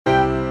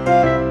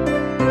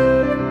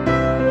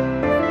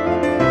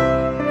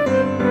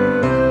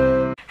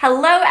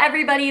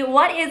everybody,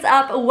 what is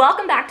up?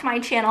 Welcome back to my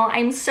channel.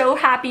 I'm so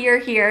happy you're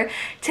here.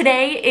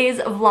 Today is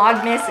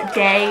Vlogmas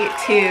Day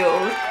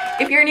 2.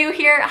 If you're new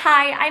here,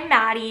 hi, I'm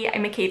Maddie.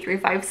 I'm a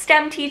K-5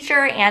 STEM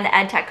teacher and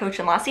ed tech coach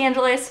in Los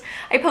Angeles.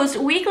 I post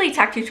weekly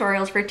tech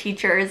tutorials for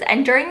teachers,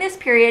 and during this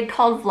period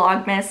called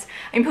Vlogmas,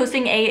 I'm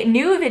posting a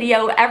new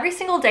video every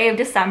single day of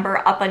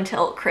December up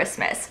until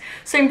Christmas.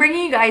 So I'm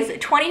bringing you guys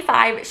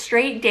 25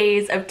 straight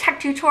days of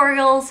tech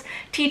tutorials,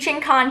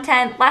 teaching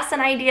content, lesson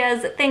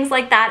ideas, things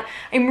like that.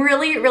 I'm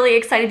really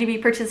excited to be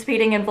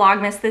participating in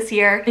Vlogmas this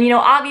year. And you know,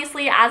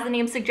 obviously, as the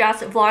name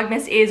suggests,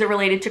 Vlogmas is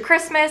related to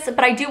Christmas,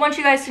 but I do want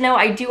you guys to know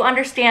I do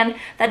understand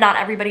that not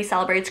everybody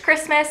celebrates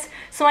Christmas.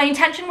 So my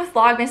intention with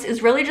Vlogmas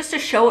is really just to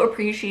show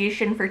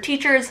appreciation for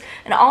teachers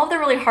and all of the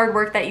really hard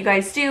work that you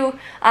guys do.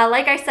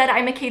 Like I said,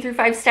 I'm a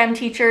K-5 STEM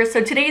teacher,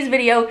 so today's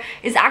video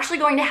is actually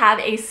going to have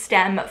a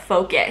STEM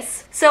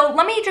focus. So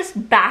let me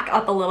just back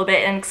up a little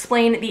bit and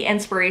explain the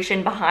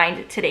inspiration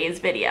behind today's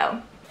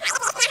video.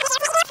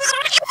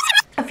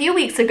 A few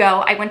weeks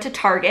ago, I went to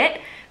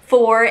Target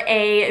for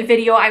a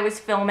video I was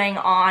filming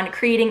on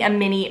creating a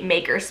mini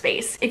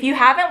makerspace. If you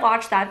haven't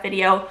watched that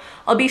video,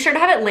 I'll be sure to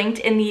have it linked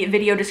in the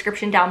video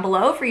description down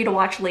below for you to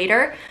watch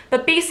later.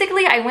 But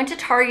basically, I went to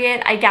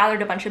Target, I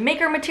gathered a bunch of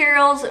maker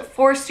materials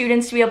for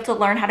students to be able to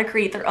learn how to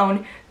create their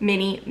own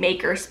mini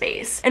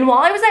makerspace. And while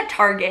I was at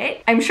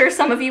Target, I'm sure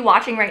some of you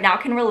watching right now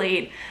can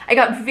relate, I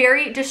got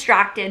very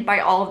distracted by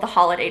all of the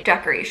holiday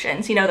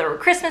decorations. You know, there were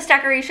Christmas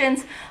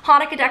decorations,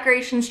 Hanukkah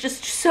decorations,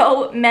 just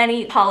so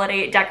many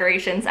holiday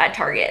decorations at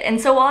Target. And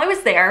so while I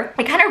was there,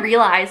 I kind of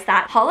realized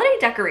that holiday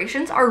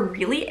decorations are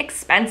really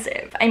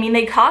expensive. I mean,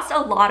 they cost a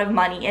lot of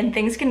money and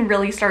things can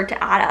really start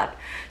to add up.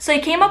 So I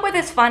came up with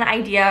this fun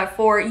idea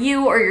for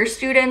you or your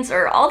students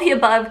or all the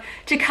above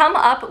to come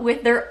up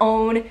with their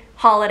own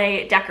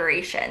holiday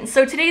decorations.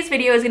 So today's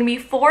video is going to be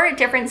 4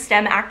 different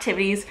STEM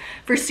activities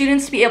for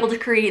students to be able to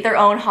create their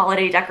own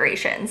holiday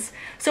decorations.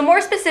 So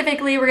more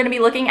specifically, we're going to be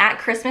looking at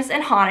Christmas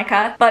and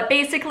Hanukkah, but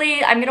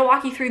basically I'm going to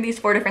walk you through these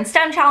 4 different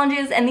STEM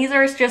challenges, and these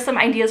are just some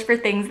ideas for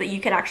things that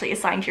you could actually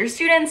assign to your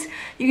students,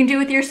 you can do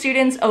with your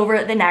students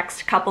over the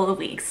next couple of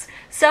weeks.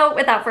 So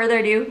without further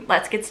ado,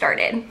 let's get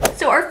started.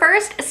 So our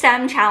first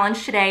STEM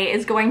challenge today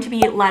is going to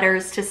be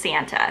letters to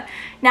Santa.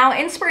 Now,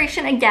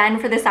 inspiration again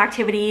for this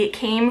activity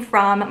came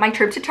from my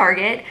trip to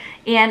Target,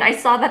 and I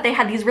saw that they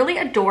had these really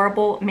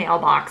adorable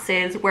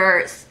mailboxes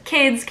where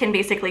kids can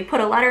basically put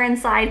a letter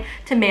inside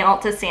to mail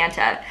to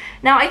Santa.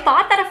 Now, I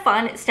thought that a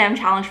fun STEM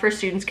challenge for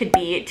students could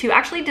be to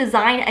actually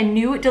design a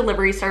new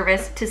delivery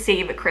service to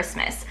save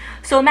Christmas.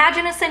 So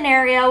imagine a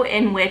scenario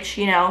in which,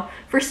 you know,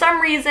 for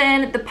some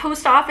reason the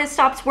post office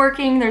stops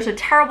working, there's a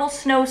terrible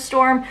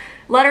snowstorm,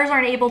 letters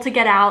aren't able to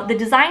get out. The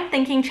design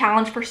thinking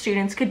challenge for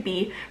students could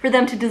be for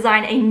them to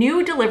design a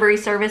new delivery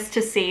service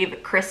to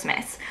save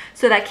Christmas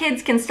so that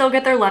kids can still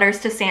get their letters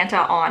to Santa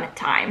on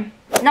time.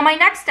 Now, my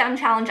next STEM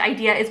challenge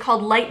idea is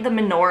called Light the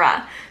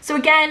Menorah. So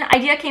again,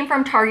 idea came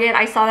from Target.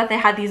 I saw that they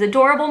had these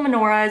adorable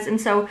menorahs, and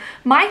so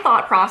my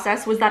thought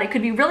process was that it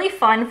could be really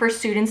fun for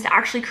students to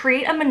actually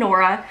create a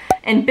menorah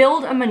and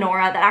build a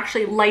menorah that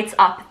actually lights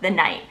up the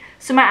night.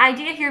 So my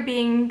idea here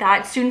being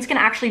that students can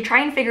actually try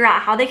and figure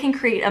out how they can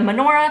create a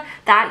menorah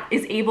that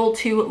is able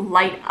to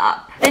light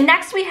up. Then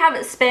next we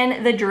have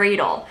Spin the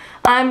Dreidel.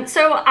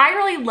 So I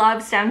really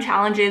love STEM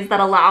challenges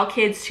that allow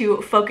kids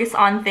to focus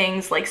on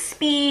things like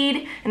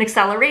speed and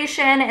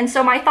acceleration. And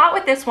so my thought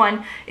with this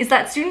one is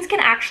that students can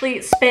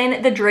actually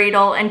spin the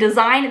dreidel and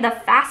design the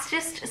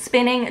fastest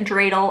spinning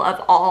dreidel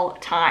of all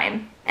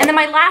time. And then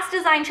my last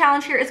design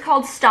challenge here is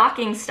called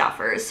stocking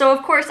stuffers. So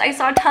of course I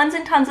saw tons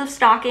and tons of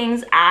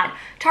stockings at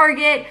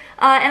Target,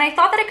 and I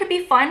thought that it could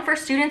be fun for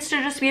students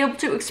to just be able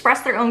to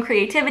express their own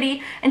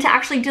creativity and to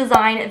actually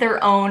design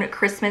their own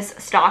Christmas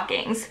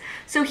stockings.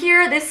 So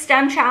here this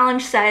STEM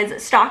challenge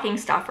says stocking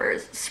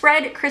stuffers,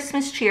 spread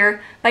Christmas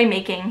cheer by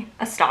making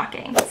a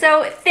stocking.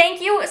 So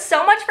thank you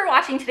so much for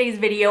watching today's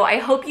video. I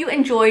hope you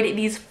enjoyed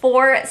these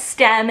 4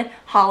 STEM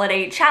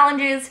holiday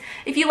challenges.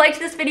 If you liked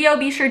this video,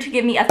 be sure to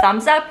give me a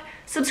thumbs up.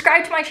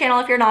 Subscribe to my channel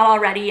if you're not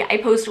already. I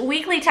post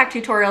weekly tech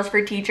tutorials for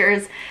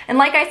teachers. And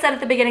like I said at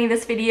the beginning of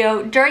this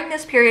video, during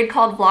this period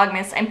called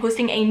Vlogmas, I'm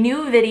posting a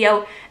new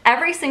video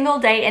every single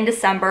day in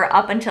December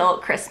up until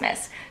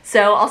Christmas.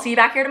 So I'll see you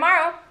back here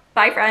tomorrow.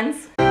 Bye,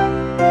 friends.